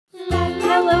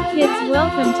Hello kids,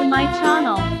 welcome to my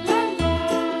channel.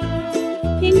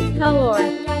 Pink color,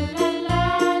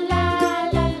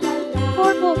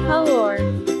 purple color,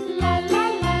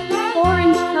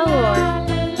 orange color,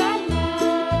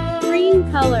 green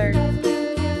color,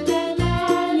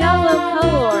 yellow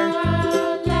color,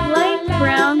 light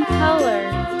brown color,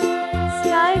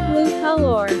 sky blue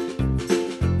color,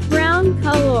 brown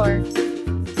color,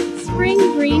 spring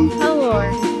green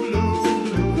color,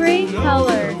 gray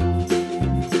color,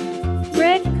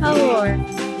 red color.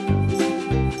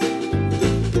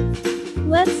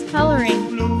 Let's coloring.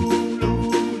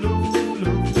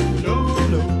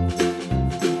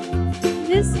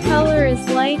 This color is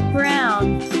light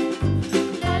brown.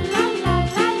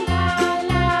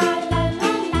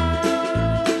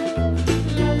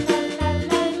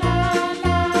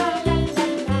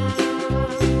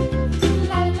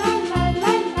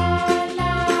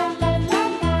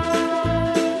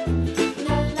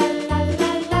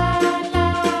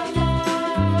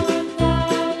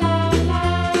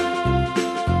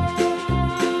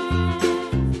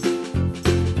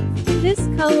 This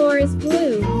color is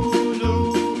blue.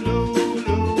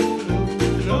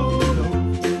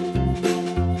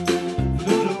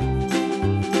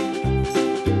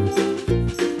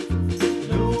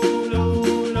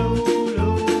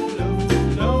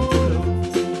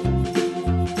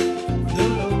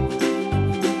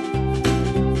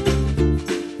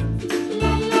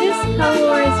 This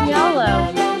color is yellow.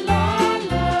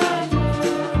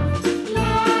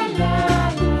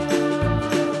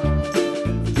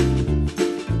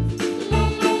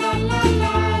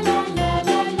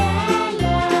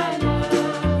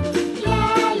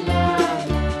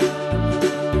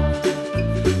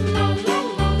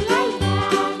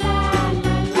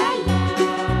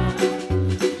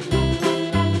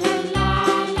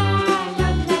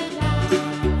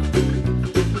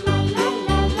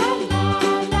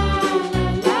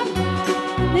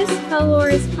 This color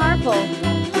is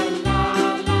purple.